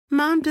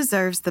Mom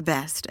deserves the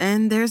best,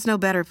 and there's no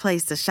better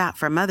place to shop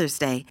for Mother's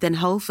Day than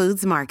Whole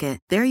Foods Market.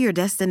 They're your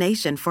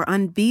destination for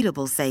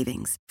unbeatable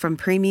savings, from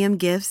premium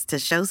gifts to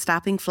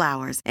show-stopping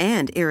flowers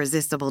and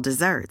irresistible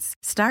desserts.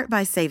 Start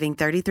by saving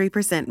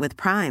 33% with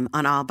Prime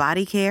on all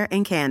body care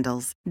and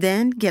candles.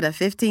 Then get a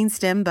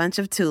 15-stem bunch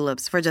of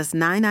tulips for just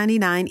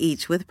 $9.99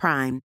 each with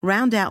Prime.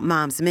 Round out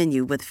Mom's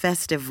menu with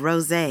festive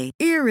rosé,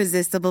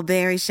 irresistible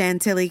berry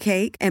chantilly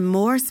cake, and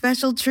more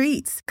special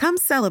treats. Come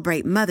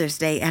celebrate Mother's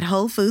Day at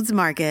Whole Foods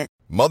Market.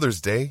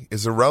 Mother's Day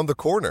is around the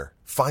corner.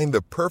 Find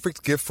the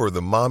perfect gift for the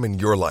mom in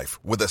your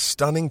life with a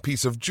stunning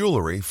piece of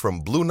jewelry from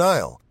Blue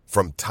Nile.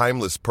 From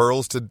timeless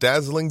pearls to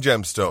dazzling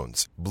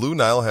gemstones, Blue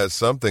Nile has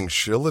something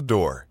she'll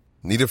adore.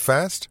 Need it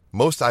fast?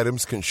 Most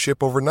items can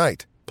ship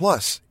overnight.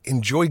 Plus,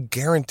 enjoy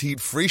guaranteed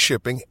free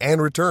shipping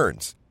and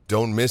returns.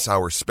 Don't miss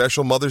our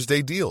special Mother's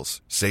Day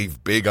deals.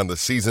 Save big on the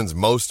season's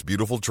most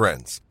beautiful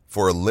trends.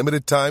 For a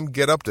limited time,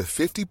 get up to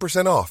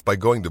 50% off by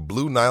going to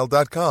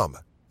BlueNile.com.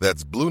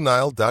 That's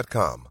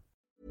BlueNile.com.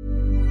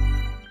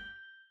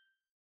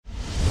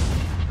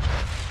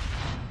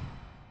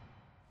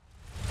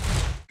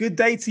 Good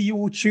day to you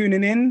all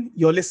tuning in.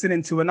 You're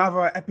listening to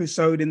another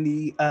episode in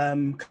the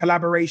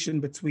collaboration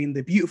between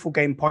the Beautiful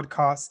Game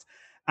podcast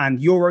and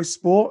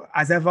Eurosport.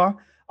 As ever,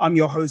 I'm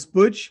your host,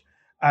 Budge,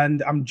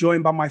 and I'm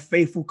joined by my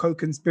faithful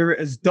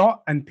co-conspirators,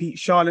 Dot and Pete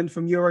Sharland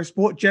from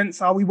Eurosport.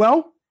 Gents, are we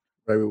well?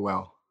 Very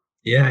well.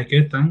 Yeah,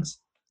 good, thanks.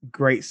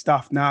 Great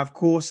stuff. Now, of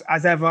course,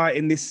 as ever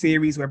in this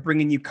series, we're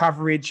bringing you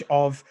coverage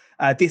of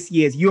this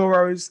year's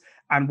Euros,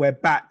 and we're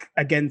back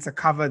again to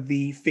cover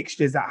the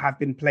fixtures that have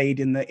been played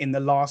in the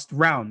last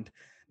round.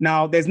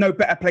 Now, there's no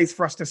better place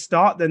for us to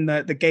start than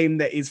the game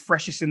that is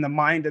freshest in the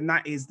mind, and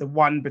that is the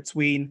one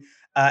between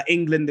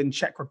England and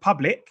Czech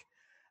Republic.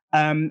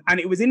 And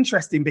it was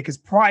interesting because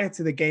prior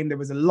to the game, there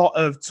was a lot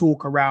of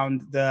talk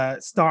around the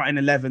starting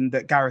 11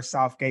 that Gareth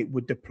Southgate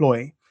would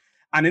deploy.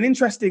 And an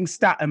interesting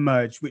stat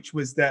emerged, which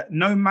was that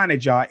no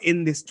manager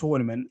in this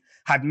tournament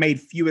had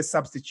made fewer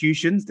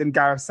substitutions than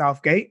Gareth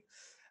Southgate.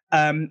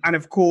 And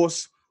of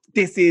course,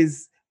 this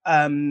is,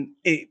 also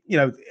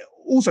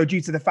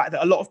due to the fact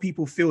that a lot of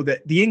people feel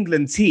that the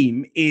England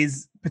team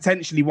is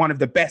potentially one of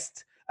the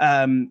best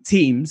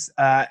teams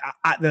at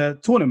the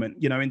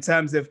tournament, in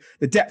terms of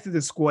the depth of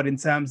the squad, in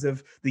terms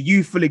of the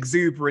youthful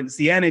exuberance,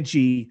 the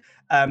energy,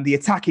 the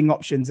attacking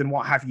options and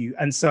what have you.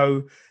 And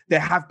so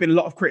there have been a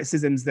lot of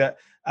criticisms that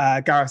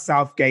Gareth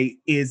Southgate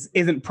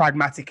isn't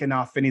pragmatic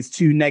enough and is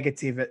too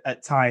negative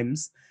at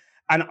times.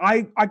 And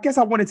I guess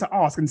I wanted to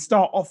ask and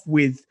start off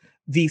with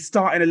the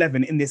starting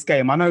 11 in this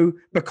game. I know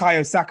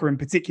Bukayo Saka in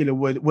particular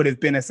would have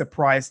been a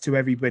surprise to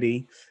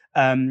everybody.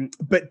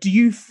 But do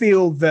you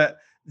feel that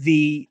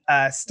the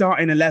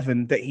starting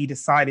 11 that he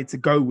decided to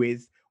go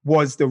with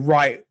was the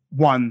right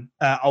one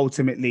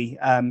ultimately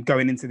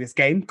going into this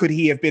game? Could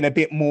he have been a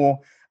bit more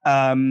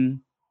a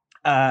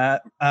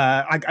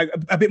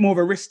bit more of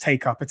a risk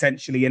taker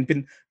potentially and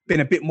been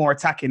a bit more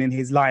attacking in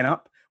his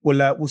lineup?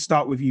 We'll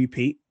start with you,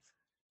 Pete.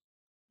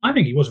 I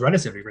think he was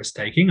relatively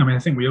risk-taking. I mean, I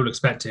think we all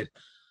expected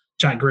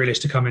Jack Grealish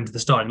to come into the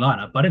starting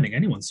lineup, but I don't think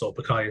anyone saw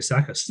Bukayo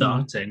Saka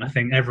starting. I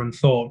think everyone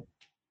thought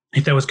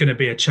if there was going to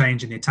be a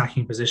change in the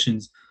attacking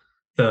positions,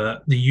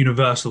 the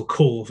universal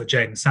call for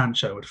Jadon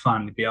Sancho would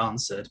finally be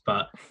answered.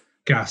 But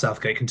Gareth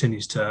Southgate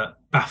continues to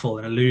baffle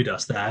and elude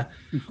us there.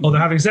 Although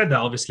having said that,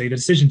 obviously, the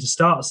decision to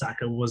start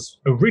Saka was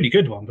a really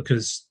good one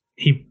because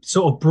he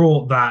sort of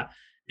brought that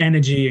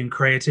energy and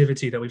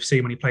creativity that we've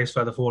seen when he plays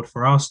further forward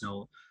for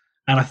Arsenal.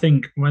 And I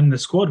think when the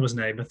squad was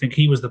named, I think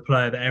he was the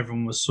player that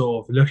everyone was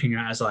sort of looking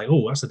at as like,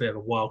 oh, that's a bit of a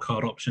wild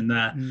card option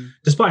there.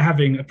 Despite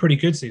having a pretty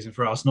good season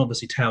for Arsenal,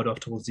 obviously tailed off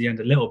towards the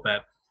end a little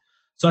bit.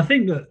 So I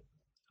think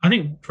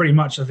pretty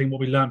much what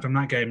we learned from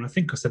that game, and I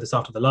think I said this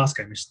after the last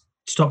game, is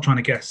stop trying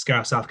to guess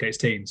Gareth Southgate's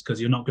teams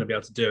because you're not going to be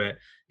able to do it.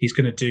 He's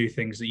going to do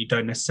things that you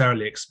don't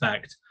necessarily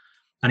expect.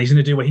 And he's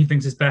going to do what he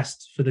thinks is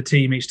best for the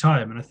team each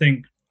time. And I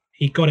think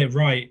he got it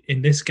right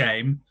in this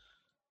game.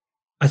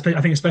 I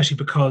think especially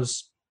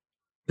because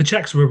the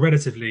Czechs were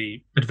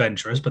relatively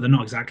adventurous, but they're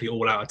not exactly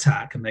all-out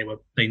attack, and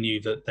they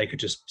knew that they could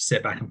just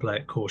sit back and play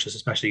it cautious,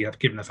 especially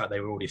given the fact they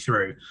were already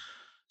through.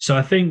 So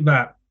I think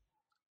that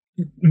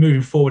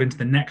moving forward into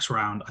the next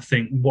round, I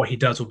think what he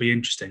does will be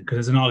interesting because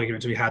there's an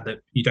argument to be had that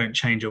you don't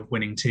change a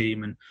winning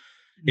team, and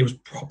it was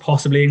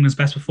possibly England's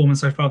best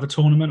performance so far of the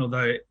tournament,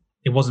 although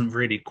it wasn't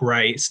really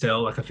great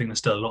still. I think there's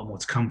still a lot more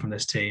to come from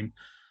this team.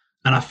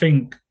 And I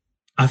think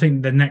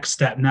the next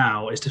step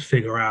now is to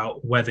figure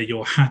out whether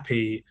you're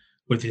happy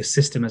with the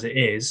system as it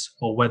is,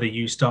 or whether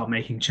you start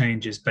making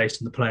changes based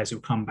on the players who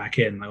come back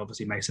in, like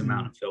obviously Mason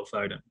Mount and Phil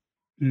Foden.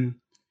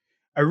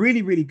 A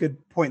really, really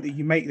good point that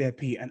you make there,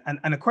 Pete.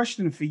 And a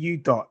question for you,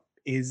 Dot,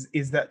 is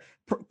that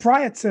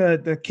prior to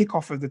the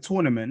kickoff of the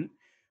tournament,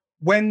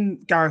 when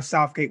Gareth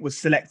Southgate was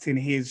selecting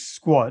his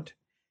squad,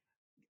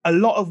 a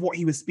lot of what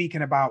he was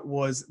speaking about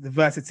was the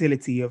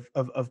versatility of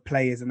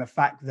players and the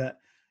fact that,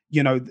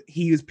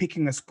 he was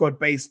picking a squad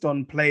based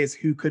on players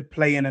who could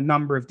play in a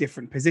number of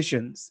different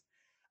positions.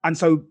 And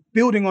so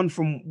building on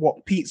from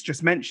what Pete's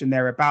just mentioned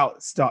there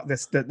about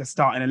the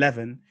starting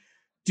 11,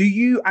 Do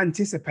you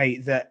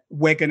anticipate that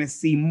we're going to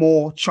see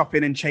more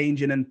chopping and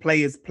changing and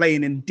players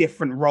playing in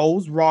different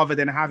roles rather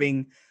than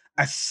having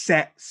a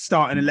set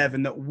starting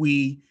 11 that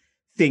we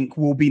think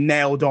will be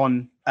nailed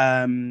on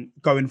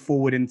going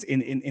forward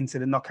into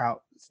the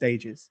knockout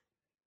stages?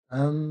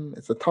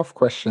 It's a tough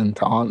question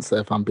to answer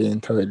if I'm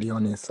being totally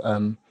honest.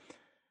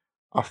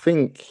 I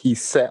think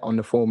he's set on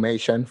the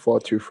formation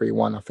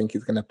 4-2-3-1. I think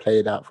he's going to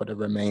play that for the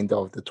remainder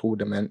of the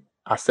tournament.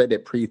 I said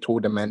it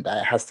pre-tournament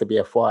that it has to be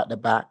a 4 at the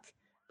back.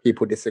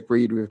 People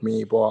disagreed with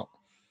me, but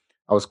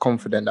I was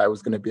confident that it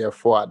was going to be a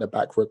 4 at the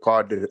back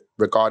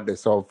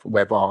regardless of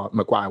whether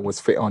Maguire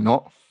was fit or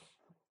not.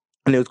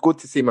 And it was good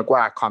to see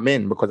Maguire come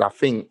in because I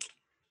think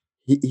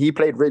he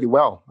played really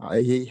well.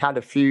 He had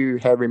a few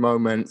hairy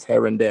moments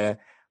here and there,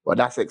 but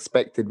that's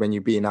expected when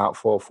you've been out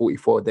for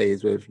 44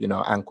 days with,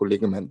 ankle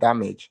ligament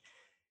damage.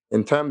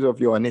 In terms of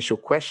your initial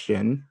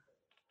question,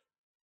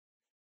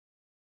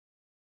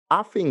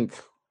 I think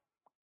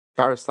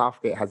Gareth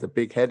Southgate has a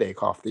big headache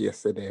after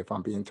yesterday, if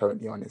I'm being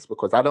totally honest,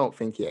 because I don't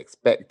think he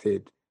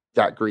expected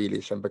Jack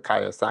Grealish and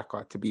Bukayo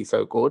Saka to be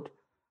so good.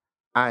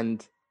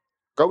 And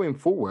going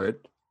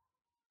forward,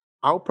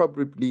 I'll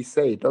probably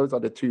say those are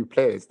the two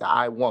players that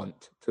I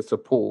want to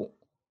support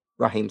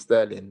Raheem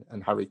Sterling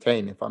and Harry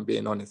Kane, if I'm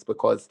being honest,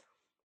 because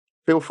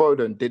Phil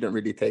Foden didn't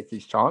really take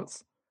his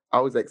chance. I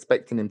was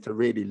expecting him to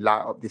really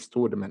light up this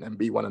tournament and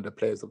be one of the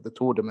players of the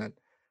tournament.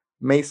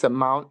 Mason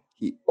Mount,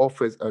 he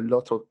offers a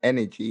lot of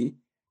energy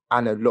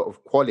and a lot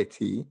of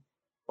quality,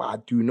 but I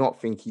do not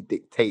think he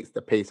dictates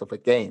the pace of a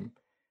game.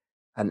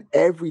 And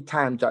every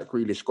time Jack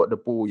Grealish got the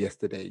ball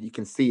yesterday, you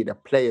can see the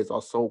players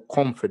are so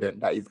confident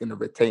that he's going to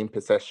retain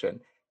possession,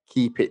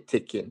 keep it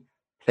ticking,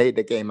 play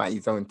the game at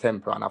his own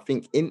tempo. And I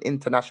think in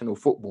international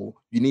football,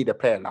 you need a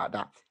player like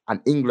that. And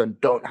England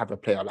don't have a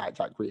player like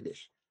Jack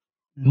Grealish.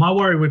 My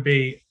worry would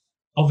be,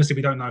 obviously,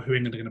 we don't know who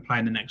England are going to play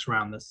in the next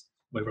round.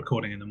 We're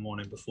recording in the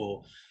morning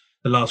before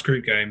the last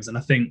group games. And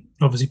I think,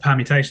 obviously,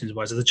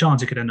 permutations-wise, there's a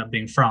chance it could end up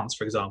being France,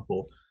 for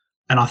example.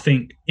 And I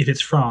think if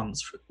it's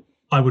France,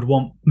 I would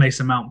want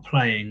Mason Mount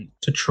playing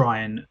to try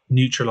and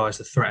neutralise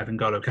the threat of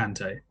N'Golo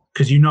Kante.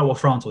 Because you know what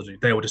France will do.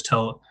 They will just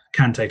tell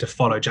Kante to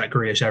follow Jack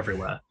Grealish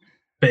everywhere.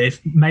 But if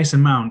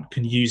Mason Mount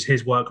can use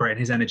his work rate and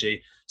his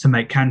energy to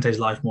make Kante's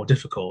life more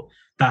difficult,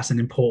 that's an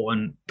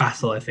important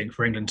battle, I think,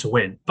 for England to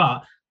win.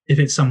 But if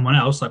it's someone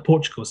else, like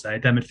Portugal say,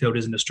 their midfield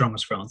isn't as strong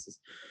as France's.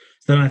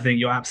 So then I think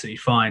you're absolutely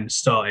fine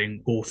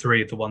starting all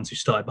three of the ones who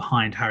started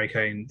behind Harry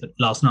Kane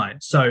last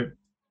night. So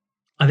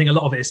I think a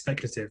lot of it is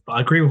speculative, but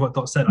I agree with what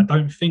Dot said. I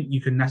don't think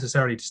you can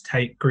necessarily just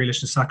take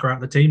Grealish and Saka out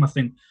of the team. I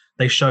think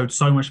they showed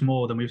so much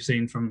more than we've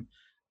seen from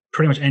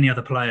pretty much any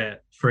other player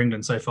for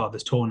England so far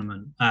this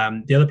tournament.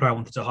 The other player I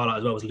wanted to highlight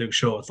as well was Luke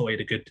Shaw. I thought he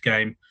had a good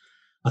game.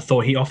 I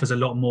thought he offers a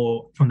lot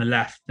more from the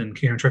left than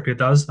Kieran Trippier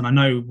does. And I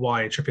know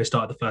why Trippier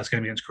started the first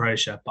game against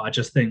Croatia, but I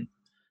just think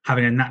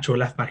having a natural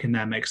left back in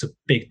there makes a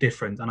big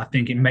difference. And I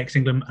think it makes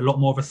England a lot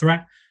more of a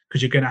threat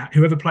because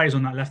whoever plays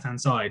on that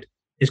left-hand side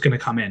is going to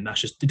come in.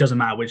 That's just, it doesn't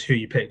matter who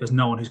you pick. There's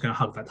no one who's going to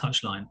hug that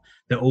touchline.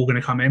 They're all going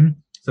to come in.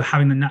 So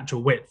having the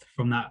natural width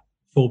from that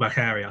fullback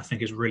area, I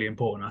think is really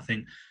important. I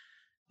think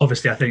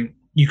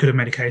you could have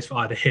made a case for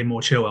either him or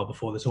Chilwell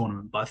before the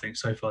tournament, but I think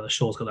so far the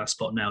Shaw's got that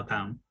spot nailed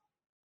down.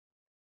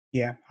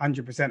 Yeah,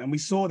 100%. And we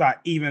saw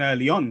that even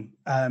early on,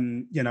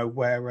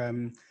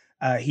 where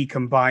he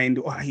combined,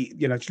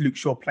 Luke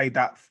Shaw played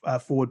that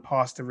forward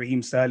pass to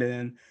Raheem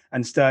Sterling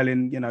and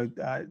Sterling,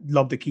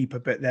 lobbed the keeper,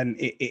 but then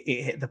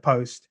it hit the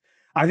post.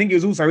 I think it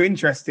was also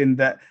interesting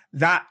that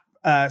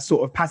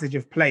sort of passage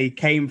of play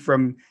came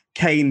from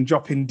Kane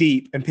dropping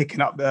deep and picking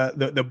up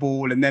the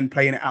ball and then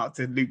playing it out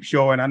to Luke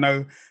Shaw. And I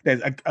know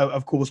there's,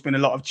 of course, been a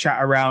lot of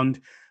chat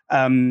around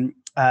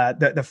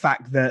the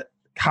fact that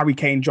Harry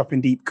Kane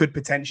dropping deep could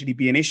potentially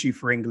be an issue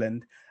for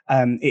England.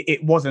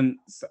 It wasn't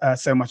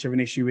so much of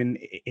an issue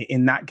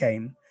in that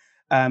game.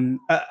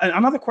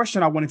 Another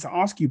question I wanted to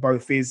ask you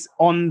both is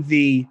on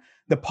the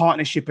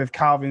partnership of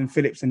Calvin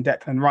Phillips and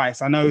Declan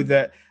Rice. I know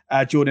that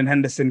Jordan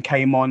Henderson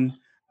came on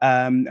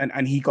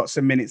and he got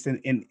some minutes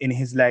in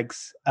his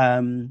legs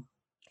in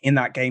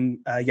that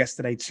game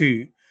yesterday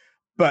too.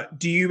 But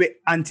do you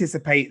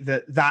anticipate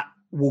that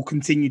will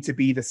continue to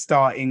be the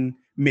starting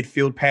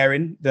midfield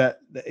pairing, that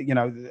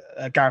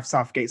Gareth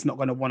Southgate's not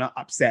going to want to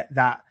upset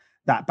that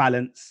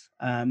balance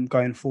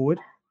going forward?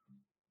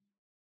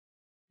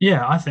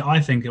 Yeah, I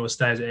think it will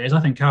stay as it is.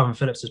 I think Calvin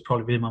Phillips has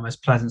probably been my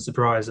most pleasant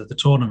surprise of the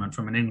tournament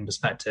from an England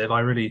perspective. I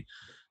really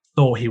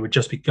thought he would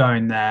just be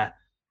going there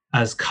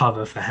as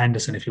cover for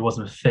Henderson if he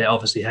wasn't fit.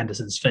 Obviously,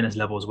 Henderson's fitness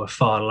levels were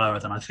far lower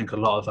than I think a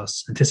lot of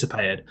us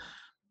anticipated.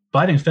 But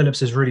I think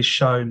Phillips has really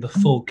shown the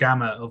full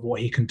gamut of what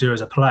he can do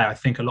as a player. I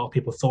think a lot of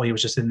people thought he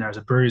was just in there as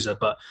a bruiser,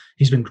 but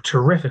he's been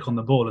terrific on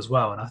the ball as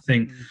well. And I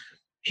think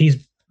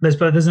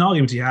there's an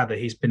argument to be had that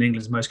he's been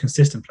England's most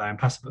consistent player and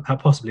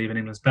possibly even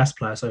England's best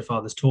player so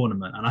far this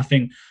tournament.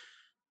 And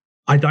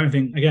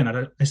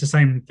it's the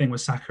same thing with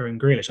Saka and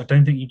Grealish. I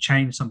don't think you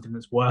change something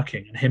that's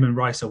working, and him and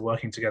Rice are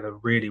working together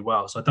really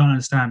well. So I don't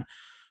understand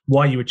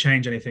why you would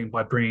change anything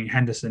by bringing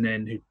Henderson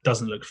in, who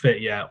doesn't look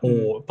fit yet,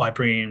 or by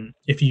bringing,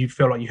 if you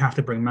feel like you have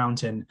to bring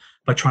Mount in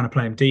by trying to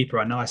play him deeper.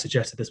 I know I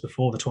suggested this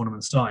before the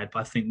tournament started, but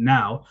I think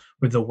now,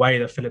 with the way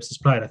that Phillips has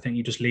played, I think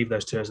you just leave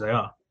those two as they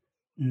are.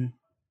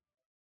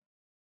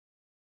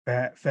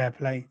 Fair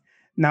play.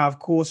 Now, of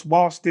course,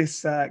 whilst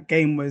this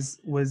game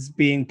was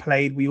being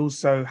played, we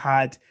also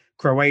had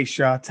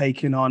Croatia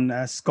taking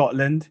on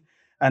Scotland,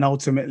 and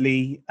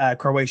ultimately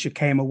Croatia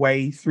came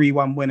away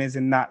 3-1 winners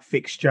in that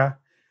fixture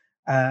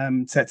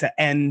to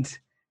end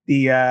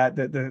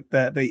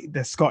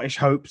the Scottish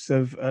hopes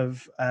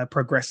of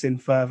progressing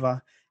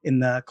further in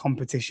the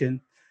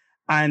competition.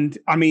 And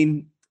I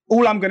mean,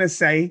 all I'm going to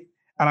say,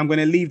 and I'm going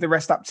to leave the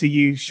rest up to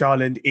you,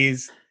 Charland,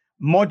 is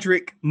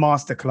Modric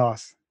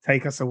masterclass.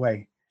 Take us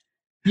away.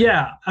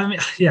 Yeah, I mean,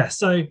 yeah.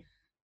 So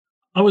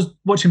I was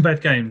watching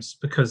both games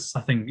because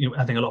I think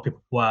a lot of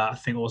people were. I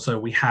think also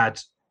we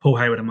had Paul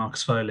Hayward and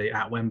Marcus Foley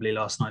at Wembley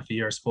last night for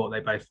Eurosport. They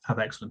both have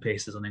excellent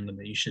pieces on England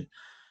that you should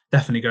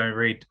definitely go and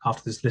read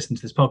after this, listen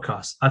to this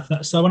podcast.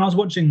 So when I was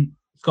watching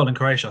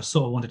Scotland-Croatia, I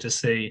sort of wanted to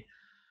see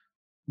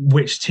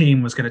which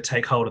team was going to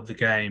take hold of the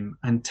game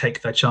and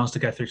take their chance to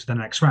go through to the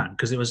next round,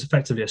 because it was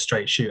effectively a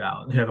straight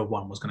shootout. Whoever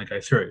won was going to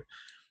go through.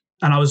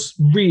 And I was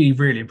really,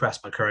 really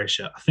impressed by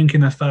Croatia. I think in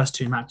their first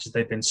two matches,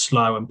 they've been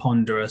slow and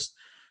ponderous,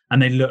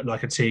 and they looked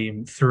like a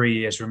team 3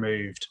 years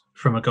removed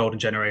from a golden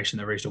generation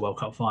that reached a World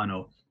Cup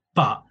final.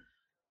 But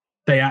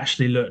they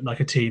actually look like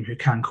a team who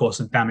can cause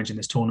some damage in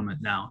this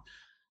tournament now.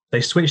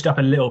 They switched up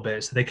a little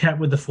bit. So they kept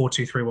with the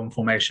 4-2-3-1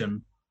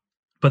 formation,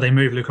 but they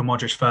moved Luka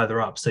Modric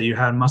further up. So you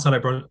had Marcelo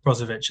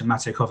Brozovic and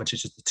Mateo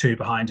Kovacic as the two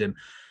behind him.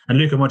 And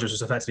Luka Modric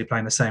was effectively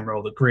playing the same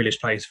role that Grealish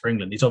plays for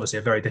England. He's obviously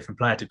a very different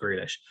player to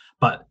Grealish,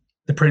 but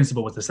the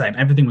principle was the same.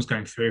 Everything was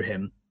going through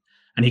him,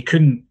 and he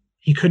couldn't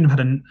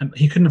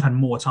have had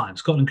more time.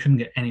 Scotland couldn't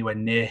get anywhere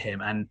near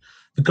him, and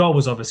the goal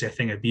was obviously a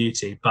thing of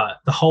beauty, but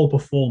the whole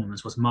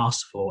performance was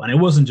masterful. And it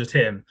wasn't just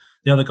him.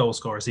 The other goal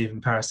scorers,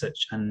 Ivan Perisic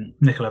and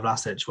Nikola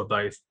Vlasic, were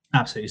both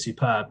absolutely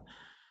superb.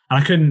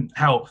 And I couldn't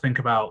help think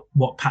about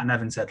what Pat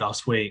Nevin said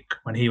last week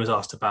when he was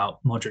asked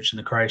about Modric and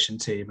the Croatian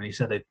team, and he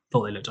said they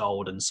thought they looked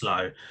old and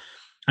slow.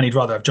 And he'd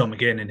rather have John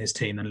McGinn in his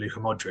team than Luka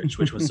Modric,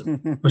 which was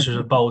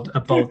a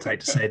bold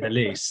take to say the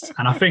least.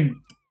 And I think,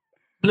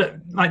 look,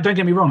 like, don't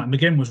get me wrong, like,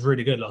 McGinn was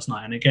really good last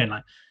night. And again,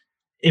 like,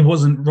 it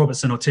wasn't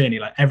Robertson or Tierney.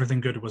 Like,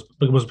 everything good was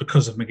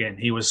because of McGinn.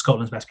 He was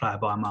Scotland's best player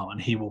by a mile,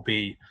 and he will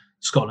be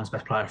Scotland's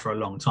best player for a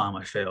long time,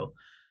 I feel.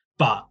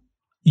 But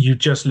you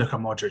just look at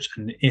Modric,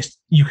 and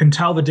you can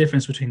tell the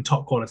difference between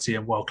top quality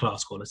and world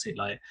class quality.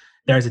 Like,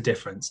 there is a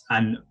difference,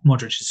 and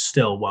Modric is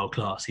still world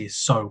class. He's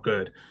so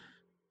good,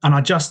 and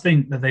I just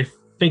think that they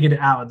figured it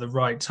out at the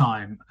right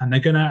time, and they're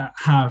going to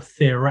have,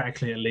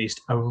 theoretically at least,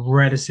 a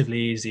relatively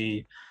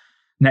easy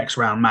next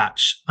round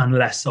match,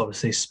 unless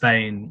obviously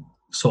Spain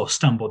sort of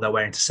stumbled their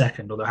way into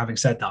second. Although, having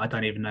said that, I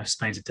don't even know if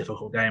Spain's a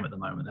difficult game at the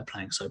moment. They're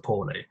playing so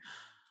poorly.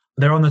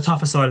 They're on the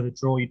tougher side of the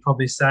draw, you'd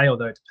probably say,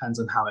 although it depends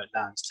on how it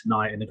lands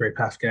tonight in the Group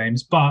F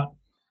games. But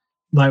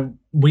like,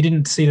 we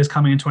didn't see this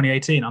coming in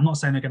 2018. I'm not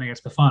saying they're going to get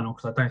to the final,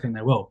 because I don't think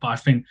they will, but I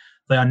think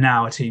they are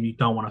now a team you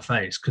don't want to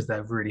face because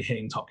they're really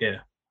hitting top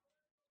gear.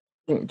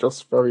 I think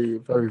just very,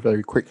 very,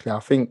 very quickly, I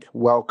think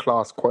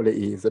world-class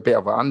quality is a bit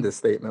of an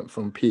understatement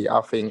from Pete.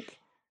 I think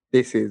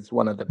this is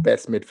one of the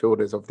best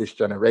midfielders of this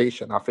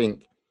generation. I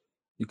think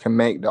you can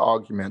make the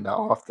argument that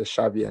after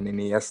Xavi and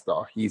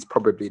Iniesta, he's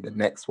probably the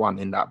next one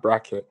in that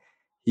bracket.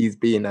 He's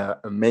been an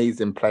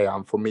amazing player,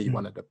 and for me,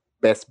 one of the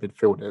best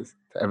midfielders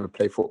to ever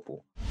play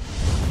football.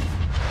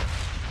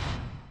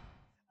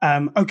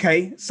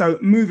 Okay, so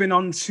moving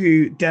on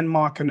to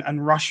Denmark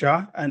and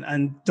Russia,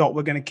 and Dot,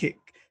 we're going to kick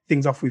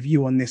things off with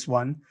you on this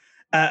one.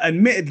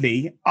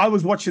 Admittedly, I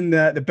was watching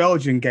the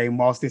Belgian game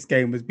whilst this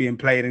game was being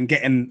played and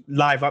getting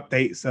live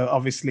updates,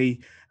 obviously,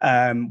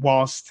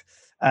 whilst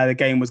the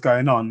game was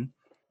going on.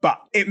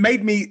 But it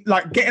made me,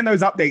 like, getting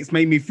those updates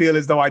made me feel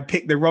as though I'd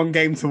picked the wrong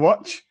game to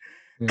watch,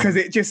 because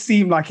it just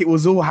seemed like it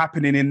was all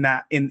happening in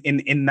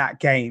that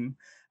game.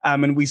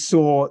 And we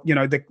saw,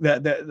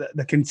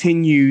 the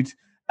continued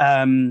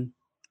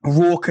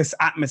raucous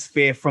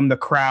atmosphere from the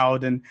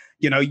crowd, and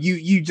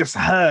you just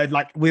heard,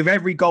 like, with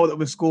every goal that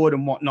was scored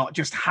and whatnot,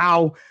 just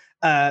how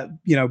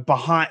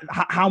behind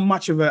how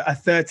much of a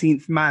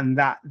 13th man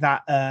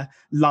that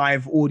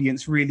live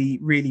audience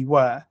really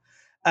were.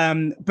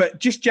 But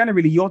just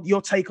generally,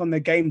 your take on the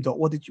game, Dot.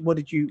 What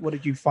did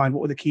you find?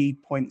 What were the key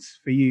points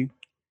for you?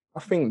 I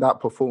think that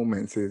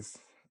performance is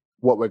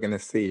what we're going to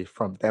see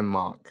from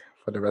Denmark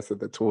for the rest of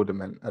the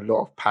tournament. A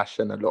lot of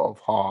passion, a lot of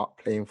heart,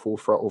 playing full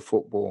throttle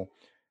football,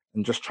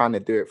 and just trying to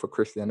do it for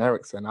Christian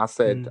Eriksen. I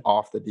said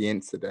after the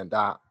incident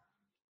that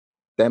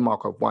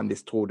Denmark have won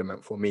this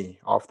tournament for me,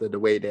 after the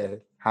way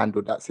they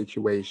handled that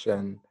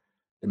situation.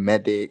 The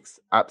medics,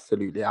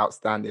 absolutely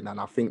outstanding.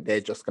 And I think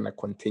they're just going to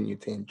continue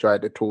to enjoy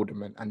the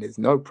tournament. And there's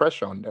no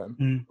pressure on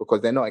them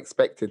because they're not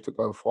expected to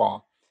go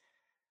far.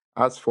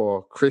 As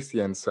for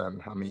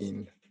Christiansen, I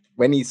mean,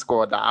 when he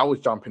scored that, I was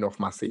jumping off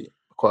my seat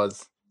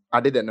because I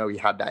didn't know he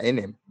had that in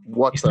him.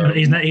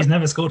 He's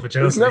never scored for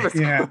Chelsea. He's never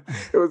scored. Yeah.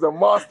 It was a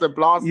master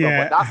blaster,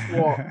 Yeah. but that's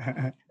what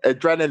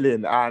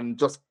adrenaline and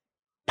just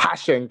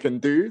passion can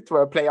do to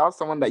a player.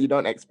 Someone that you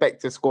don't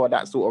expect to score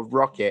that sort of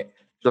rocket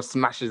just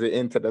smashes it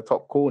into the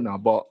top corner.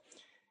 But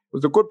it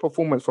was a good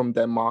performance from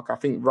Denmark. I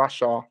think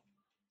Russia,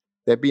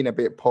 they've been a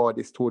bit poor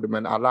this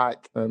tournament. I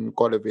like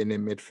Golovin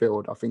in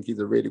midfield. I think he's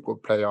a really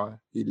good player.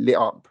 He lit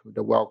up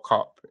the World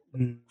Cup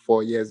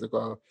 4 years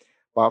ago.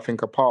 But I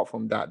think apart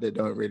from that, they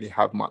don't really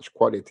have much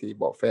quality.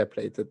 But fair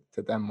play to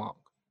Denmark.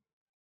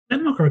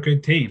 Denmark are a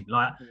good team.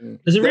 Like,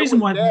 there's a reason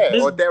why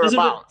there's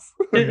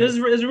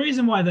a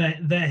reason why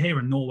they're here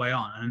and Norway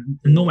aren't.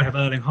 And Norway have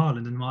Erling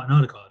Haaland and Martin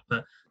Odegaard.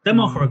 But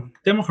Denmark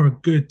are a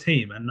good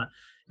team, and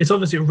it's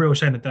obviously a real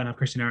shame they don't have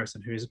Christian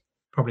Eriksen, who is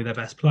probably their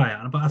best player.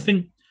 But I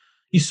think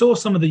you saw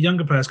some of the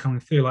younger players coming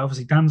through. Like,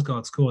 obviously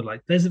Damsgaard scored.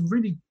 Like, there's a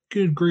really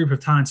good group of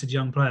talented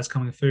young players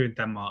coming through in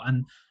Denmark,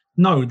 and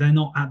no, they're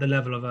not at the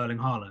level of Erling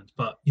Haaland,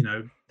 but, you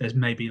know, there's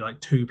maybe like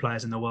 2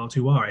 players in the world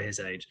who are at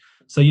his age.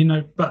 So, you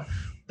know, but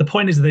the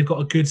point is that they've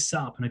got a good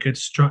setup and a good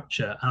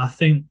structure. And I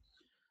think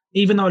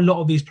even though a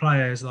lot of these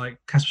players like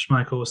Kasper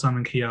Schmeichel,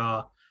 Simon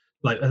Kjaer,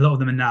 like a lot of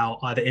them are now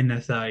either in their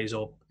 30s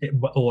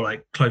or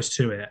like close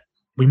to it,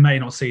 we may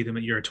not see them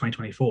at Euro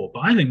 2024. But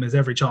I think there's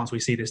every chance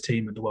we see this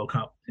team at the World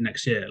Cup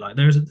next year. Like,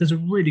 there's a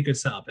really good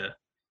setup here.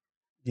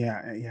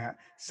 Yeah.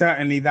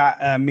 Certainly that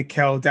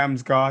Mikkel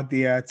Damsgaard,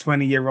 the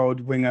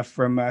 20-year-old winger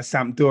from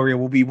Sampdoria,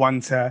 will be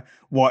one to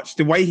watch.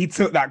 The way he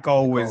took that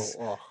goal was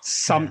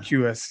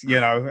sumptuous,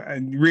 you know,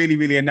 and really,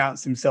 really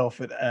announced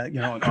himself at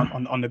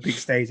on the big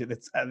stage at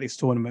this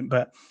tournament.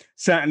 But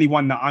certainly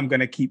one that I'm going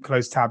to keep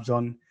close tabs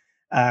on.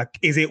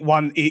 Is he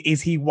one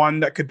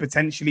that could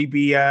potentially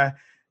be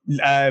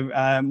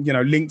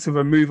linked with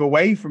a move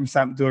away from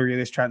Sampdoria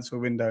this transfer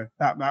window?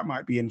 That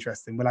might be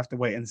interesting. We'll have to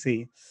wait and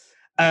see.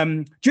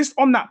 Just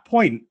on that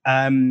point,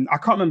 I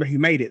can't remember who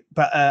made it,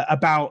 but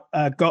about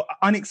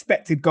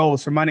unexpected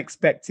goals from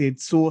unexpected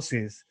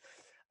sources.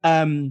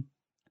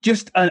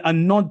 Just a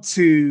nod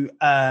to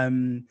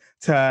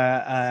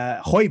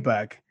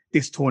Højbjerg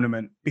this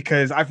tournament,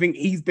 because I think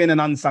he's been an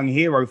unsung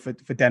hero for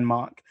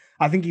Denmark.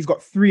 I think he's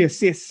got 3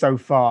 assists so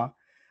far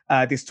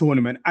this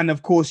tournament, and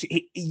of course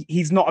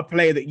he's not a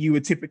player that you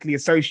would typically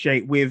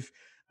associate with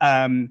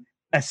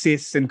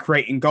assists and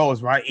creating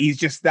goals, right? He's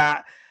just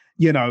that.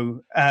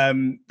 That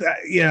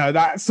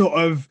sort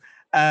of,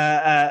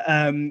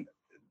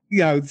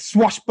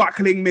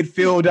 swashbuckling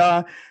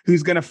midfielder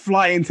who's going to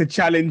fly into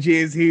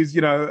challenges, who's,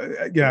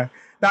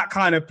 that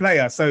kind of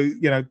player. So,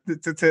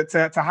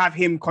 to have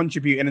him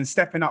contributing and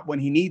stepping up when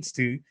he needs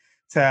to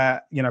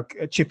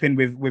chip in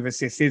with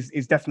assists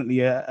is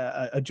definitely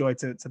a joy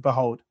to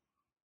behold.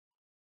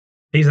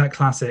 He's that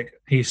classic.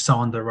 He's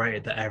so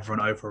underrated that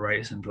everyone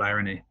overrates him player,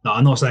 isn't he? Like,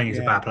 I'm not saying he's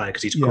a bad player,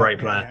 because he's a great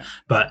player,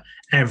 but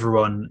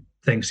everyone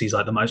thinks he's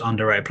like the most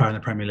underrated player in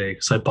the Premier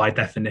League. So by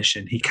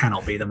definition, he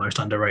cannot be the most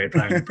underrated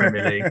player in the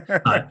Premier League.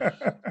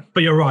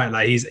 But you're right.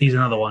 Like, he's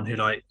another one who,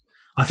 like,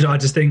 I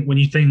just think when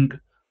you think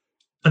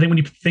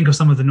of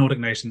some of the Nordic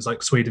nations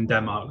like Sweden,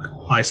 Denmark,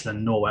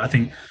 Iceland, Norway, I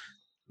think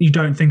you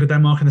don't think of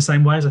Denmark in the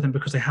same ways. I think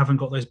because they haven't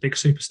got those big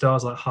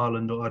superstars like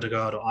Haaland or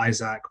Odegaard or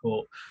Isaac,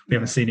 or we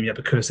haven't seen him yet,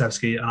 but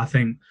Kulusevski. And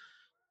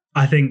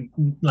I think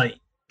like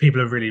people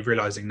are really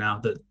realizing now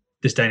that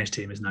this Danish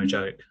team is no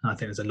joke. And I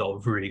think there's a lot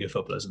of really good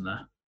footballers in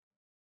there.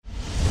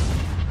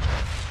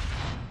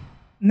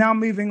 Now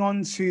moving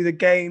on to the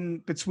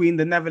game between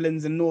the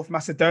Netherlands and North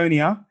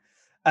Macedonia,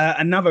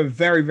 another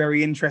very,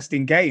 very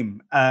interesting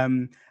game.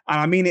 And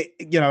I mean it,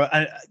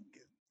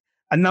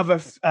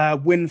 another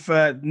win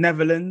for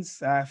Netherlands,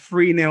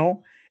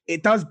 3-0.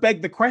 It does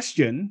beg the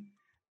question,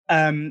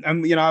 and I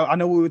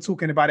know we were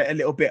talking about it a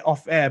little bit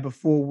off air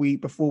before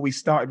we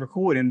started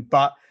recording,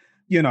 but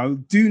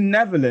do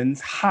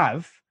Netherlands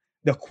have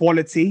the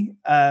quality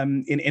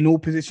in all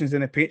positions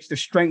in the pitch, the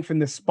strength in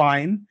the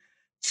spine,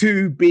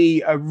 to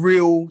be a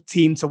real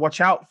team to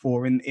watch out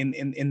for in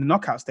the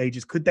knockout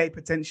stages? Could they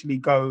potentially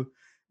go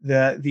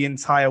the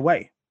entire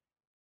way?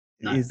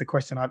 No. Is the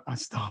question I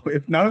start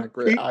with. No,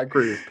 I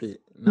agree with Pete.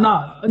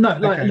 No.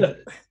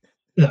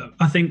 Look,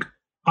 I think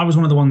I was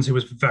one of the ones who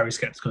was very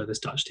skeptical of this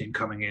Dutch team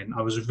coming in.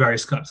 I was very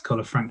skeptical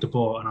of Frank de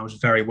Boer, and I was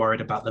very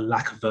worried about the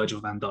lack of Virgil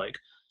van Dijk.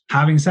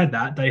 Having said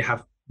that, they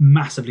have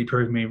massively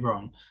proved me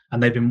wrong,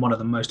 and they've been one of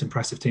the most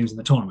impressive teams in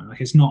the tournament. Like,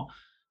 it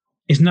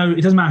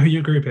doesn't matter who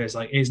your group is.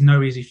 Like, it's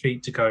no easy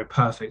feat to go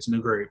perfect in a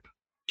group,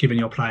 given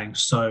you're playing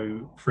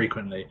so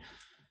frequently.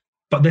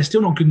 But they're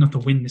still not good enough to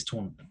win this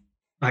tournament.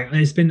 Like,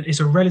 it's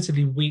a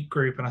relatively weak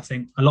group, and I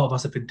think a lot of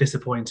us have been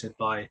disappointed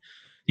by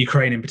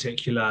Ukraine in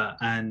particular.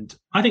 And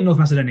I think North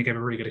Macedonia gave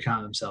a really good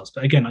account of themselves.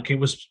 But again, like,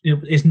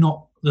 it's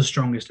not the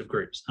strongest of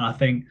groups. And I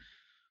think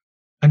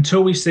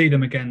until we see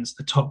them against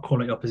a top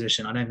quality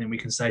opposition, I don't think we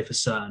can say for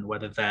certain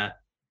whether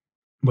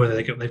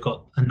they've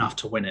got enough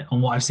to win it. On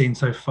what I've seen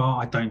so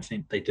far, I don't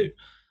think they do.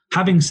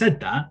 Having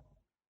said that,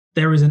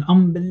 there is an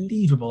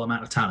unbelievable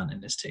amount of talent in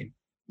this team.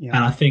 Yeah.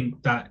 And I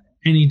think that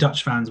any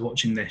Dutch fans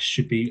watching this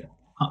should be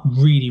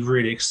really,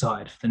 really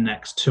excited for the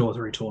next 2 or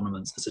 3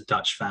 tournaments as a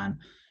Dutch fan.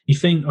 You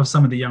think of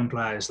some of the young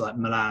players like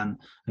Milan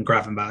and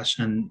Gravenberch,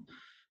 and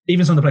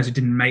even some of the players who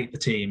didn't make the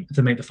team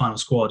to make the final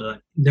squad.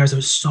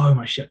 There's so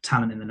much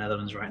talent in the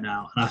Netherlands right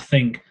now, and I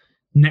think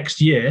next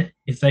year,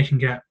 if they can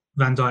get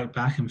Van Dijk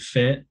back and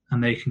fit,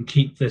 and they can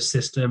keep this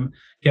system,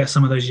 get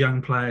some of those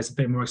young players a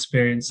bit more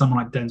experience. Someone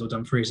like Denzel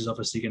Dumfries is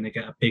obviously going to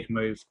get a big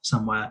move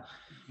somewhere.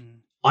 Mm-hmm.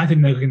 I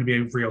think they're going to be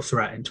a real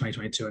threat in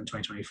 2022 and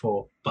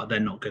 2024, but they're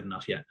not good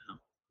enough yet now.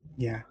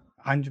 Yeah,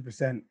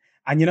 100%.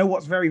 And you know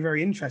what's very,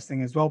 very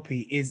interesting as well,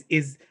 Pete,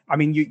 is I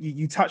mean,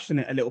 you touched on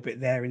it a little bit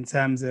there in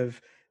terms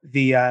of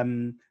the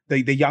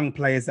young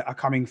players that are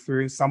coming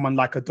through. Someone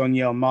like a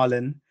Donyell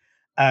Malen.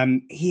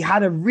 He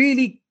had a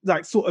really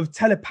like sort of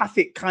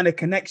telepathic kind of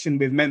connection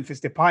with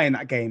Memphis Depay in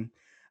that game,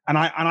 and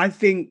I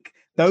think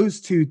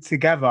those two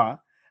together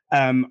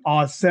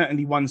are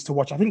certainly ones to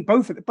watch. I think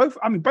both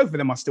of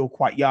them are still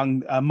quite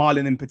young.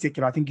 Malen in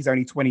particular, I think he's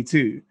only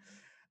 22.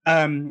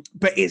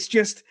 But it's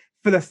just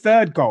for the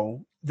third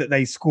goal that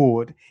they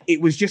scored, it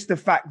was just the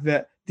fact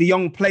that De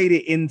Jong played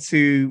it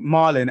into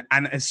Malen,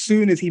 and as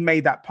soon as he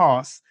made that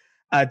pass,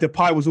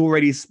 Depay was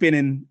already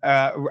spinning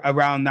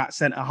around that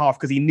centre half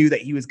because he knew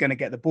that he was going to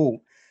get the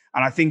ball.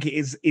 And I think it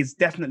is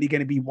definitely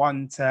going to be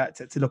one to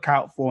look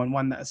out for, and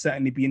one that will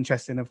certainly be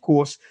interesting. Of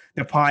course,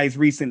 Depay's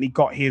recently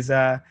got his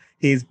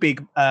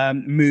big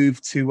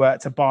move to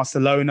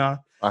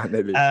Barcelona.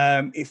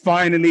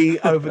 Finally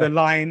over the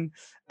line.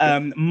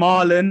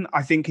 Malen,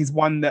 I think, is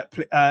one that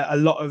a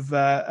lot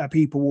of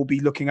people will be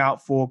looking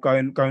out for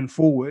going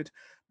forward.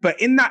 But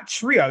in that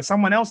trio,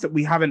 someone else that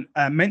we haven't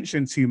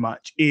mentioned too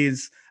much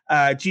is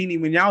Gini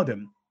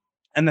Wijnaldum,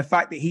 and the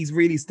fact that he's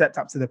really stepped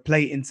up to the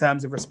plate in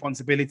terms of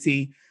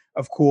responsibility,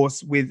 of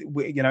course, with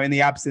in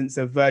the absence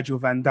of Virgil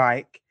van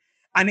Dijk.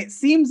 And it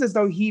seems as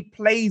though he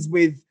plays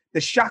with the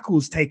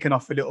shackles taken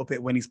off a little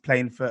bit when he's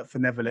playing for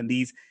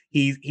Netherlands.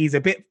 He's a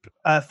bit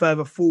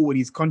further forward.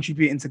 He's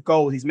contributing to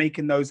goals. He's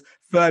making those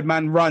third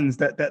man runs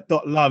that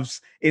Dot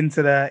loves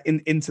into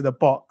the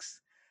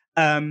box.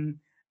 And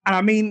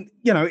I mean,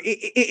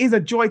 it is a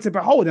joy to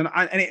behold, and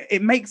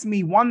it makes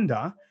me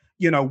wonder,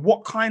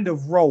 what kind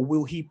of role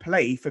will he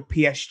play for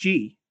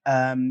PSG?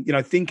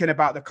 Thinking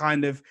about the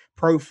kind of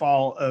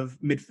profile of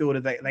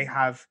midfielder that they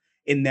have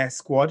in their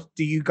squad,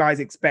 do you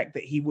guys expect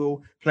that he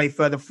will play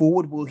further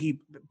forward? Will he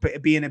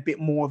be in a bit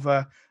more of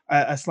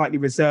a slightly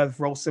reserved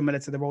role, similar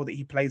to the role that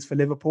he plays for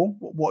Liverpool?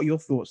 What are your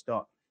thoughts,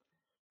 Dot?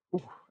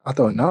 I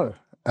don't know.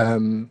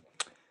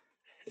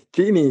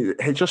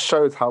 Gini, he just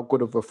shows how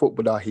good of a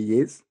footballer he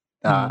is.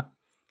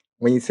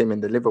 When you see him in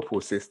the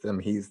Liverpool system,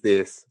 he's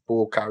this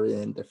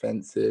ball-carrying,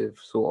 defensive,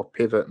 sort of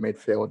pivot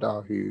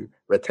midfielder who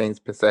retains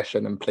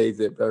possession and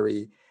plays it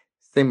very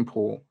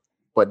simple.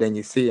 But then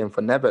you see him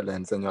for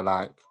Netherlands and you're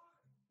like,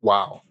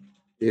 wow,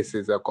 this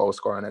is a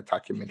goal-scoring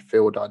attacking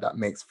midfielder that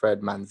makes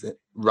third man's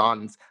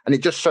runs. And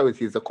it just shows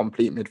he's a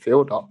complete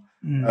midfielder.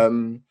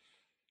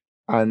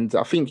 And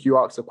I think you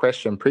asked a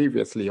question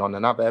previously on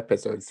another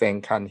episode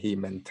saying, can he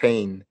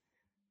maintain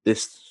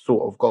this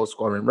sort of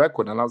goal-scoring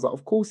record? And I was like,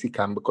 of course he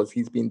can, because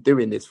he's been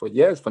doing this for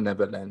years for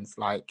Netherlands.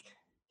 Like,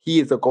 he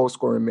is a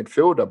goal-scoring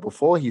midfielder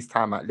before his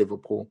time at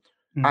Liverpool.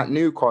 At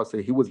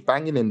Newcastle, he was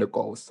banging in the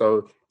goals.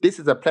 So this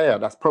is a player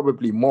that's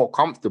probably more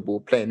comfortable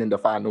playing in the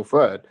final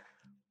third.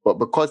 But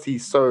because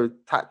he's so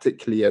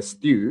tactically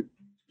astute,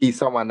 he's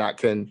someone that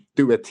can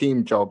do a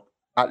team job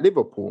at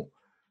Liverpool.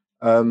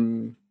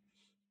 In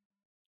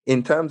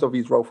terms of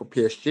his role for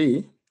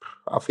PSG,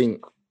 I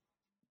think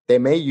they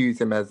may use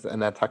him as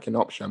an attacking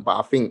option. But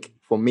I think,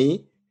 for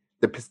me,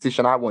 the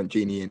position I want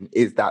Gini in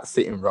is that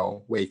sitting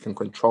role where he can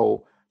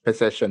control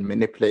possession,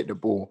 manipulate the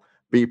ball,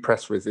 be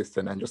press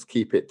resistant, and just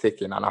keep it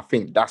ticking. And I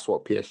think that's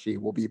what PSG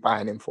will be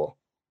buying him for.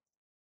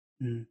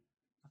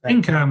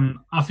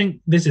 I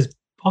think this is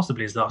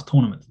possibly his last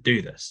tournament to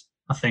do this.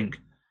 I think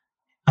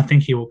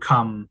he will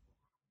come.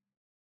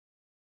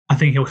 I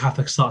think he'll have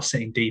to start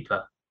sitting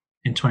deeper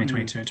in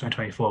 2022 and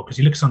 2024, because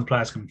you look at some of the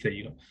players coming through.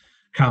 You got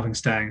Calvin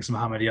Stengs,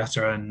 Mohamed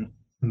Yatta, and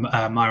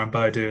Myron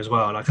Boadu as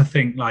well. Like, I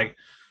think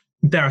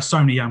there are so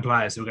many young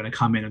players who are going to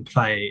come in and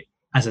play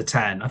as a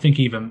 10. I think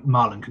even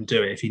Marlon can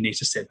do it if he needs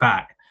to sit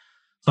back.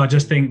 So I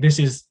just think this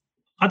is.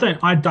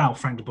 I doubt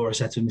Frank de Boer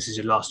said to him, "This is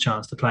your last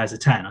chance to play as a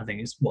 10." I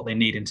think it's what they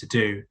need him to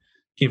do,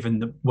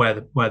 given where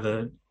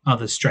the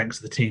other strengths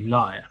of the team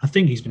lie. I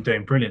think he's been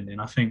doing brilliantly,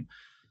 and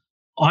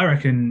I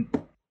reckon.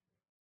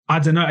 I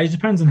don't know. It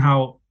depends on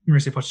how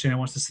Mauricio Pochettino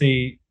wants to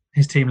see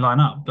his team line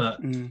up, but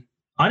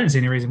I don't see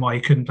any reason why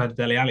he couldn't play the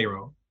Dele Alli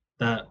role.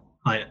 That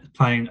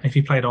playing if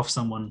he played off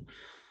someone.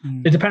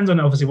 It depends on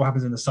obviously what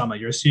happens in the summer.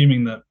 You're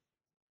assuming that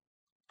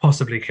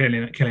possibly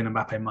Kylian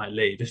Mbappe might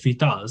leave. If he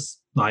does,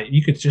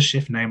 you could just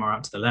shift Neymar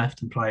out to the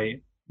left and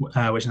play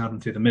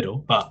Wijnaldum through the middle.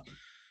 But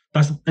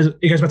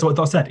it goes back to what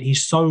Dot said.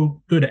 He's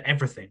so good at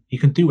everything. He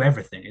can do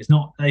everything. There's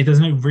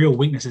no real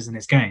weaknesses in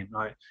his game.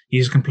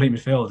 He's a complete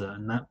midfielder,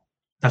 and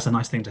that's a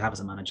nice thing to have as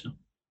a manager.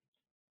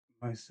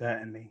 Most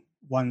certainly.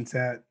 One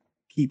to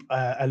keep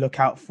a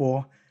lookout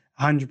for,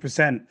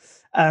 100%.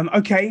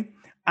 Okay.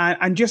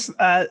 And just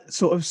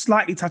sort of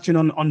slightly touching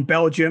on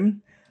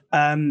Belgium,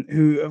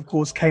 who of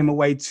course came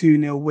away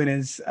 2-0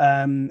 winners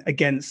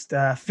against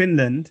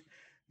Finland.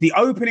 The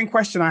opening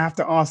question I have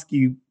to ask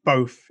you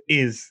both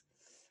is,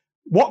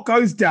 what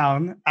goes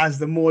down as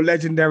the more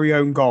legendary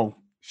own goal?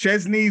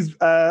 Szczesny's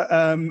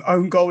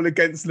own goal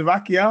against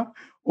Slovakia,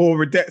 or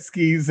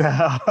Radetzky's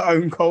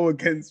own goal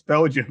against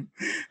Belgium?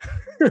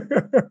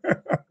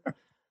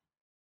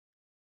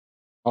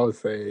 I would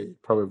say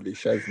probably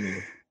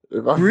Szczesny.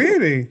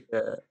 Really?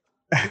 Yeah.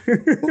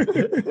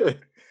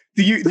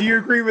 Do you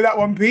agree with that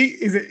one, Pete?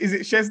 Is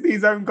it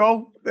Szczesny's own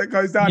goal that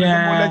goes down as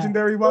the more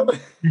legendary one?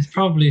 It's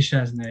probably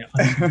Szczesny.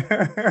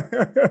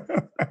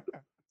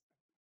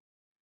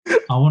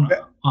 I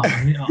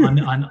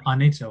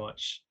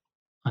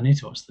need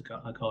to watch the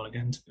goal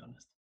again, to be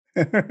honest.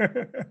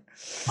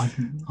 I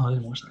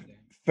didn't watch that game.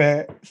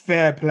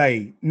 Fair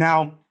play.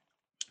 Now,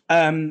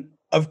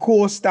 of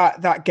course,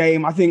 that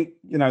game, I think,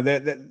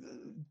 the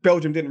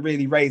Belgium didn't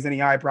really raise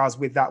any eyebrows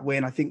with that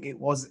win. I think it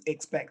was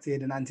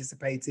expected and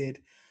anticipated.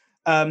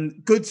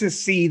 Good to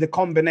see the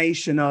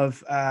combination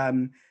of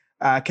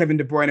Kevin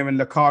De Bruyne and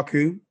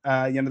Lukaku,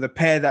 the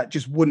pair that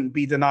just wouldn't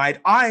be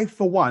denied. I,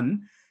 for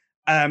one,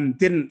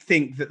 didn't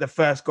think that the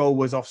first goal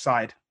was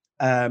offside,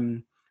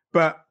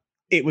 but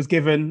it was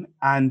given,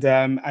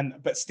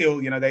 but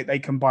still, they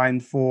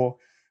combined for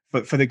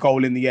the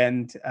goal in the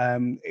end.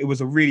 It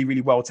was a really, really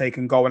well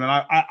taken goal, and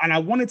I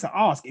wanted to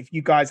ask if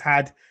you guys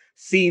had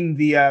seen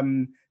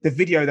the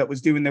video that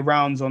was doing the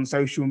rounds on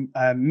social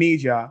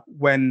media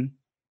when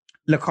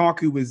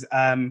Lukaku was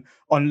on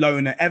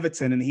loan at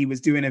Everton, and he was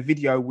doing a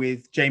video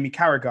with Jamie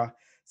Carragher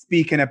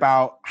speaking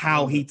about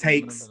how he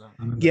takes,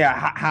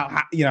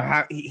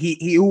 how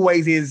he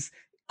always is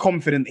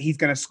confident that he's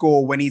going to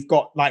score when he's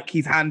got like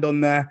his hand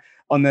on the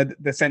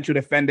central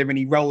defender and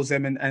he rolls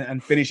him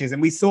and finishes.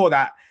 And we saw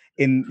that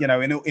in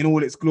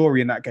all its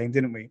glory in that game,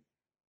 didn't we?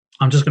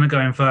 I'm just going to go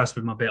in first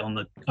with my bit on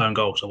the own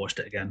goal because I watched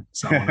it again.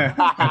 So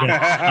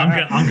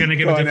I'm going to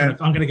give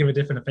a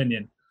different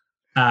opinion.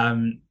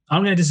 I'm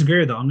going to disagree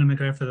with that. I'm going to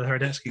go for the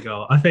Hradecky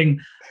goal. I think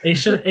it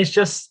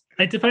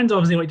depends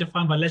obviously what you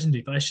define by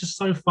legendary, but it's just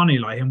so funny,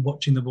 like him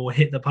watching the ball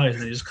hit the post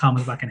and it just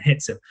comes back and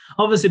hits him.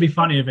 Obviously, it'd be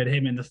funny if it hit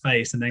him in the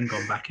face and then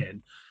gone back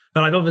in.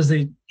 But like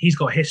obviously, he's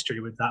got history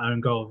with that own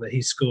goal that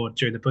he scored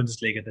during the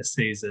Bundesliga this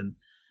season.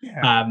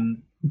 Yeah.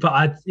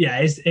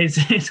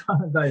 It's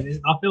one of those.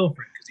 I feel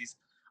for him because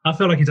I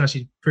feel like he's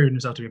actually proven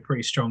himself to be a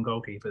pretty strong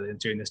goalkeeper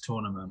during this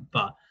tournament.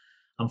 But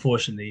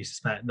unfortunately, you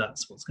suspect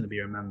that's what's going to be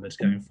remembered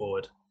going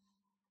forward.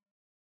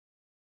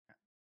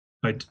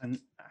 Did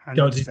you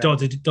want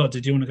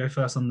to go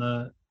first on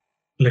the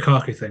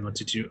Lukaku thing, or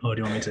do you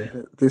want me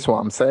to? This is what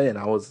I'm saying.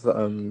 I was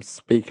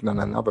speaking on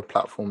another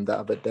platform the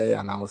other day,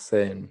 and I was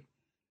saying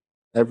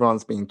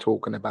everyone's been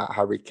talking about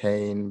Harry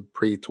Kane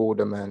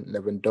pre-tournament,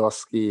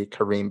 Lewandowski,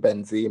 Karim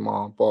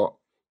Benzema, but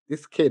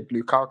this kid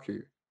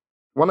Lukaku,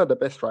 one of the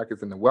best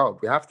strikers in the world.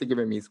 We have to give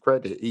him his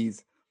credit.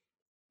 He's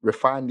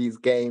refined his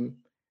game.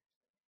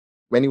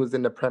 When he was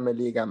in the Premier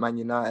League at Man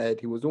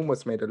United, he was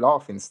almost made a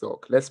laughing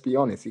stock. Let's be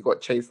honest, he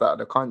got chased out of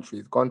the country.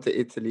 He's gone to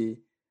Italy,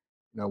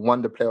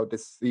 won the player of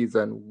this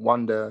season,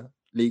 won the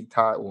league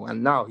title,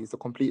 and now he's a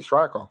complete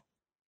striker.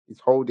 He's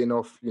holding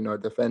off,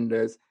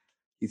 defenders.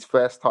 His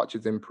first touch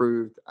is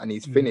improved, and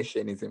his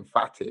finishing is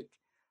emphatic.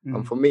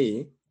 And for me,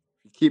 if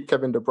you keep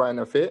Kevin De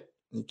Bruyne fit,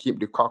 and you keep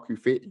Lukaku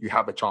fit, you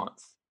have a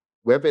chance.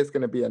 Whether it's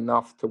going to be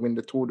enough to win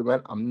the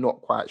tournament, I'm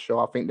not quite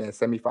sure. I think they're a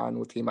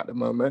semi-final team at the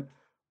moment,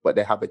 but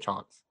they have a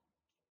chance.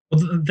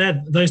 Well,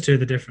 those two are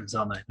the difference,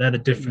 aren't they? They're the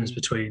difference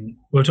between.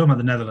 We were talking about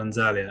the Netherlands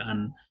earlier,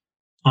 and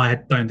I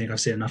don't think I've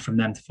seen enough from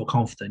them to feel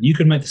confident. You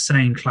could make the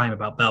same claim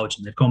about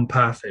Belgium. They've gone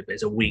perfect, but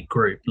it's a weak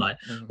group. Like,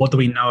 what do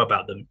we know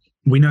about them?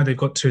 We know they've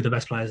got two of the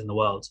best players in the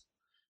world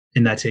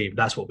in their team.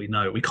 That's what we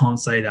know. We can't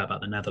say that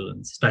about the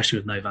Netherlands, especially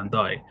with no Van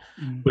Dijk.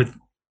 With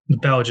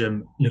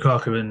Belgium,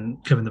 Lukaku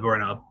and Kevin De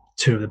Bruyne are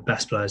two of the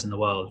best players in the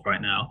world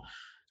right now.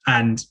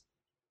 And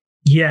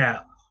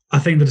yeah, I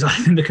think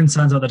the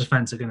concerns about the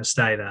defence are going to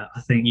stay there.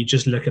 I think you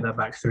just look at that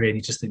back three and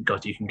you just think,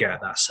 God, you can get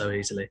at that so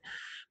easily.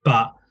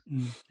 But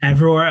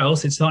everywhere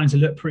else, it's starting to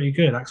look pretty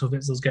good. Axel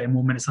Witzel's getting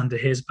more minutes under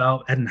his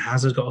belt. Eden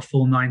Hazard's got a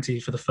full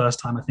 90 for the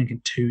first time, I think,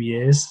 in 2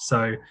 years.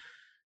 So,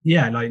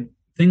 yeah, like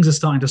things are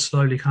starting to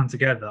slowly come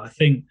together. I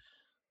think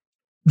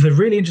the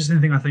really interesting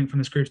thing, I think, from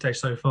this group stage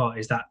so far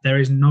is that there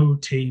is no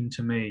team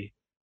to me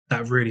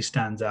that really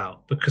stands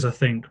out, because I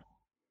think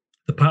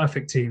the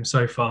perfect teams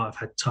so far have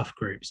had tough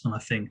groups. And I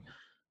think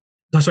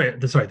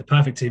the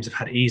perfect teams have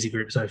had easy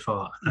groups so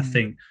far. And I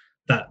think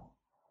that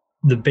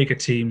the bigger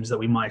teams that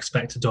we might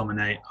expect to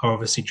dominate are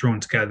obviously drawn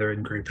together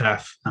in Group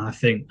F. And I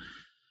think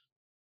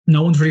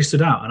no one's really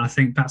stood out. And I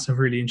think that's a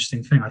really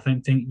interesting thing. I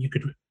think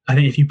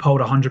if you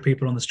polled 100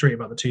 people on the street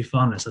about the two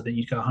finalists, I think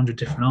you'd get 100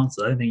 different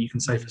answers. I don't think you can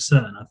say for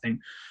certain. I think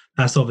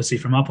that's obviously,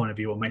 from our point of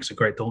view, what makes a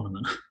great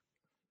tournament.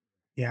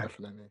 Yeah,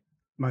 definitely.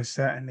 Most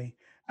certainly.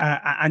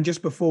 And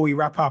just before we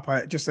wrap up,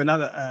 just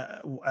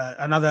another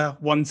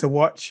one to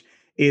watch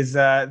is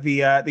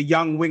the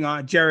young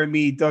winger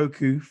Jeremy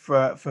Doku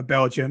for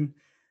Belgium,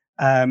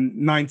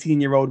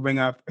 19-year-old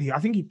winger. I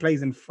think he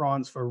plays in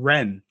France for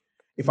Rennes.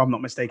 if I'm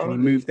not mistaken. He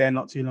moved there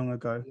not too long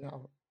ago. Yeah,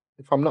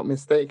 if I'm not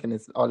mistaken,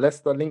 are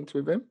Leicester linked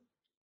with him?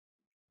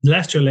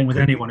 Leicester are linked with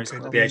anyone who's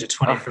under the age of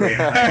 23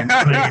 and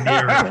playing in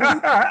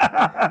Europe.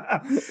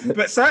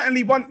 But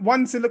certainly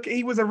one to look at.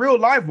 He was a real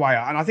live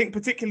wire, and I think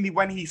particularly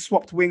when he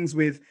swapped wings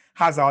with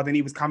Hazard and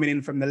he was coming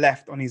in from the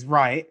left on his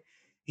right,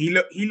 he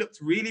looked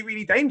really,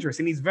 really dangerous,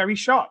 and he's very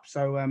sharp.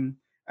 So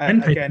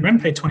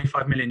Rennes paid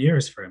 25 million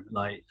euros for him.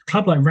 Like a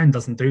club like Rennes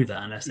doesn't do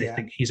that unless they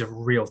think he's a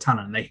real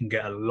talent and they can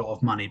get a lot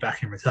of money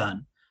back in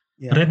return.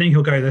 Yeah. I don't think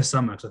he'll go this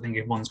summer, because I think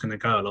if one's going to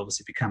go, it'll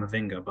obviously be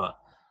Camavinga. But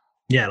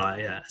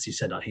as you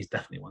said, he's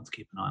definitely one to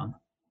keep an eye on.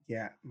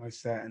 Yeah,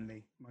 most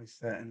certainly.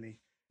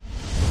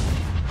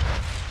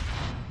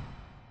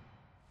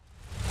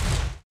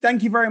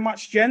 Thank you very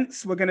much,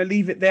 gents. We're going to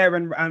leave it there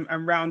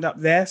and round up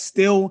there.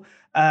 Still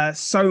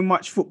so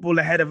much football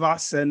ahead of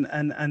us, and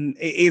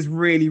it is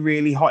really,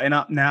 really hotting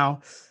up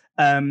now.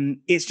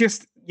 It's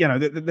just,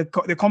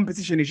 the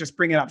competition is just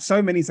bringing up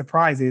so many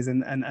surprises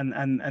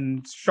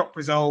and shock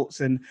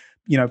results, and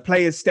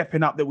players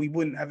stepping up that we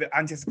wouldn't have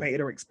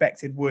anticipated or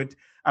expected would.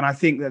 And I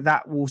think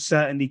that will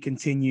certainly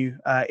continue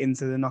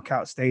into the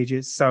knockout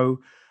stages.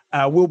 So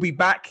we'll be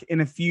back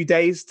in a few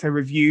days to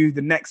review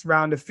the next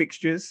round of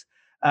fixtures.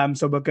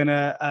 So we're going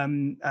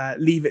to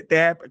leave it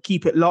there, but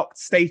keep it locked.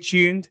 Stay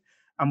tuned,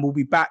 and we'll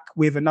be back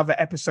with another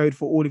episode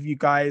for all of you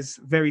guys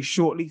very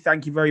shortly.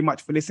 Thank you very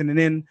much for listening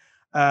in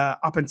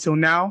up until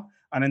now.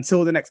 And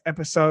until the next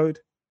episode,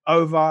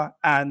 over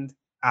and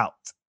out.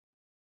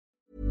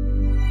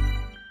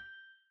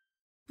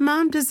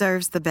 Mom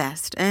deserves the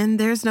best, and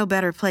there's no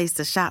better place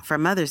to shop for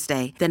Mother's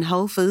Day than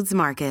Whole Foods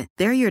Market.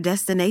 They're your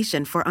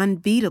destination for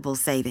unbeatable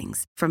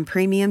savings, from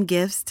premium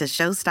gifts to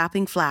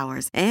show-stopping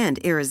flowers and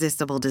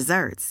irresistible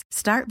desserts.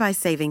 Start by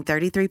saving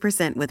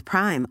 33% with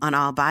Prime on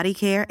all body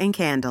care and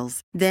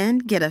candles. Then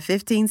get a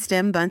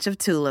 15-stem bunch of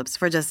tulips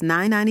for just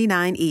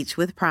 $9.99 each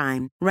with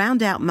Prime.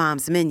 Round out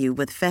Mom's menu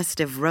with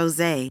festive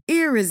rosé,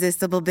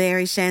 irresistible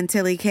berry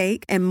chantilly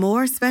cake, and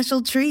more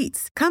special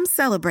treats. Come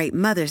celebrate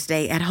Mother's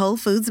Day at Whole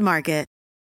Foods Market.